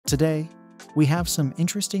Today, we have some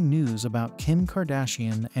interesting news about Kim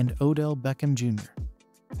Kardashian and Odell Beckham Jr.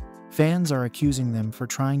 Fans are accusing them for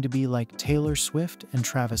trying to be like Taylor Swift and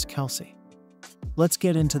Travis Kelce. Let's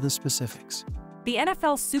get into the specifics. The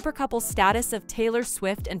NFL supercouple status of Taylor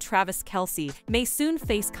Swift and Travis Kelce may soon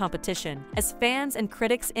face competition, as fans and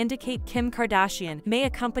critics indicate Kim Kardashian may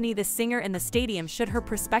accompany the singer in the stadium should her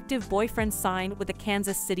prospective boyfriend sign with the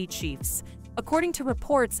Kansas City Chiefs. According to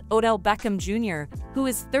reports, Odell Beckham Jr., who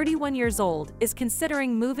is 31 years old, is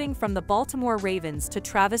considering moving from the Baltimore Ravens to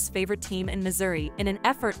Travis' favorite team in Missouri in an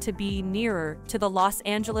effort to be nearer to the Los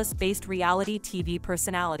Angeles-based reality TV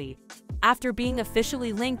personality. After being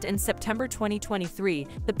officially linked in September 2023,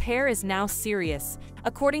 the pair is now serious.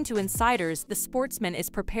 According to insiders, the sportsman is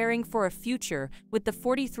preparing for a future with the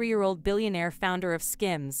 43-year-old billionaire founder of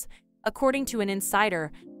Skims. According to an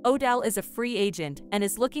insider, Odell is a free agent and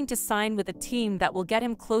is looking to sign with a team that will get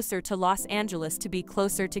him closer to Los Angeles to be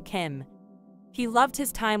closer to Kim. He loved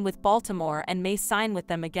his time with Baltimore and may sign with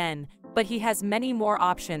them again, but he has many more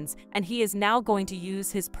options, and he is now going to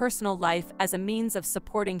use his personal life as a means of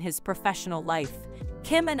supporting his professional life.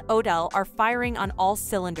 Kim and Odell are firing on all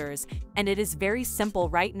cylinders, and it is very simple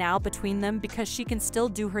right now between them because she can still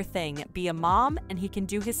do her thing, be a mom, and he can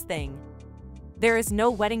do his thing. There is no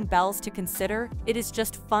wedding bells to consider, it is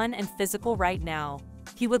just fun and physical right now.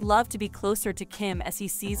 He would love to be closer to Kim as he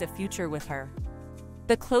sees a future with her.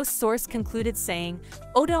 The close source concluded saying,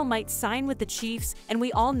 Odell might sign with the Chiefs, and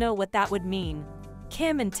we all know what that would mean.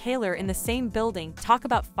 Kim and Taylor in the same building talk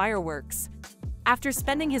about fireworks. After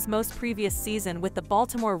spending his most previous season with the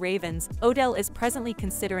Baltimore Ravens, Odell is presently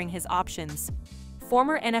considering his options.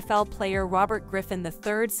 Former NFL player Robert Griffin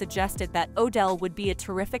III suggested that Odell would be a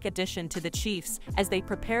terrific addition to the Chiefs as they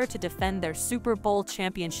prepare to defend their Super Bowl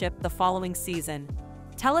championship the following season.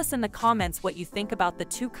 Tell us in the comments what you think about the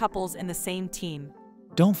two couples in the same team.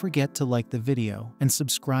 Don't forget to like the video and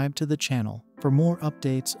subscribe to the channel for more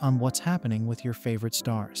updates on what's happening with your favorite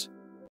stars.